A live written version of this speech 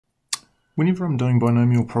Whenever I'm doing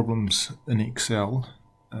binomial problems in Excel,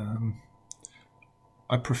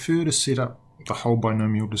 I prefer to set up the whole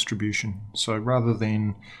binomial distribution. So rather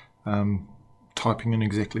than typing in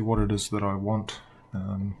exactly what it is that I want,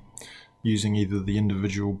 using either the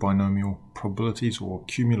individual binomial probabilities or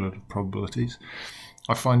cumulative probabilities,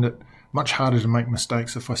 I find it much harder to make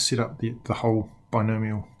mistakes if I set up the whole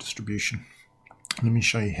binomial distribution. Let me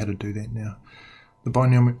show you how to do that now. The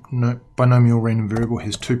binomial random variable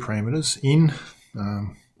has two parameters, n,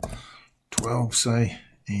 12 say,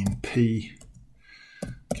 and p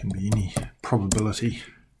can be any probability.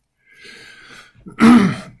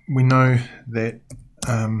 We know that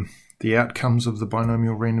the outcomes of the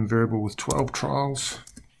binomial random variable with 12 trials,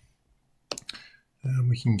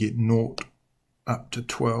 we can get 0 up to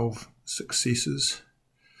 12 successes.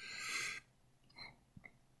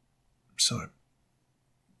 So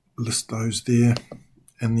list those there,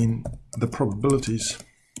 and then the probabilities,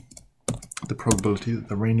 the probability that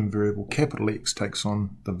the random variable capital X takes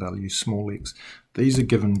on the value small x, these are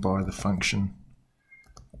given by the function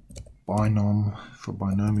binom for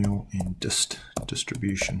binomial and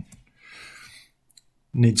distribution.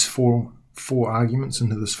 Needs four arguments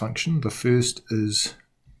into this function. The first is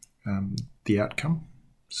the outcome,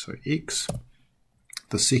 so x.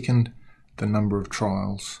 The second, the number of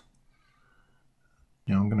trials.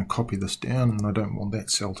 Now I'm going to copy this down, and I don't want that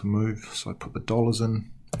cell to move, so I put the dollars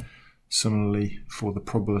in. Similarly, for the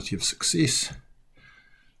probability of success,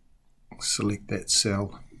 select that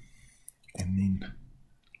cell and then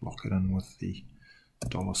lock it in with the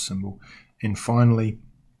dollar symbol. And finally,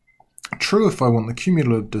 true if I want the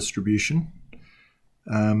cumulative distribution,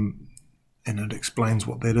 and it explains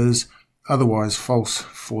what that is. Otherwise, false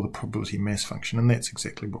for the probability mass function, and that's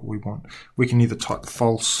exactly what we want. We can either type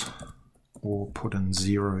false or put in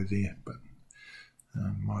 0 there, but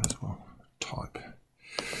might as well type.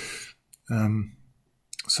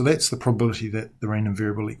 So that's the probability that the random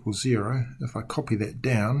variable equals 0. If I copy that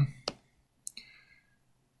down,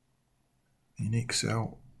 then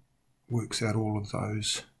Excel works out all of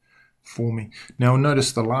those for me. Now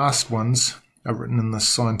notice the last ones are written in this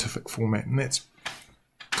scientific format, and that's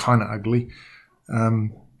kind of ugly.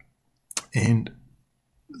 And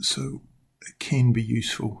so it can be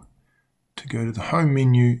useful to go to the home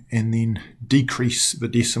menu and then decrease the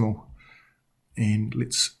decimal, and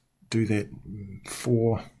let's do that.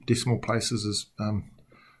 4 decimal places is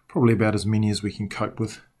probably about as many as we can cope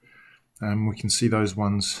with. We can see those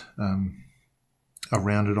ones are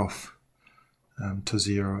rounded off to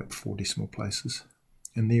 0 at 4 decimal places,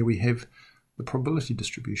 and there we have the probability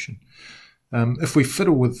distribution. If we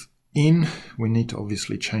fiddle with n, we need to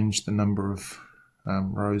obviously change the number of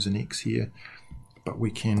rows in x here, but we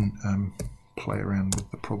can play around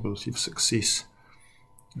with the probability of success,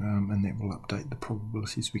 and that will update the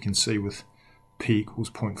probabilities. We can see with p equals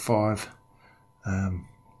 0.5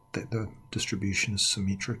 that the distribution is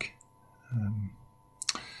symmetric.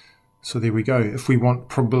 So there we go. If we want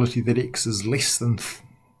probability that x is less than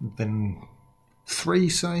 3,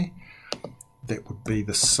 say, that would be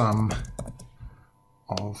the sum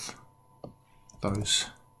of those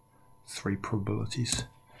 3 probabilities.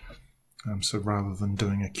 So rather than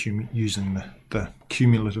doing using the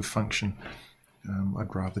cumulative function,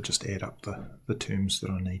 I'd rather just add up the terms that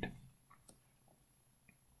I need.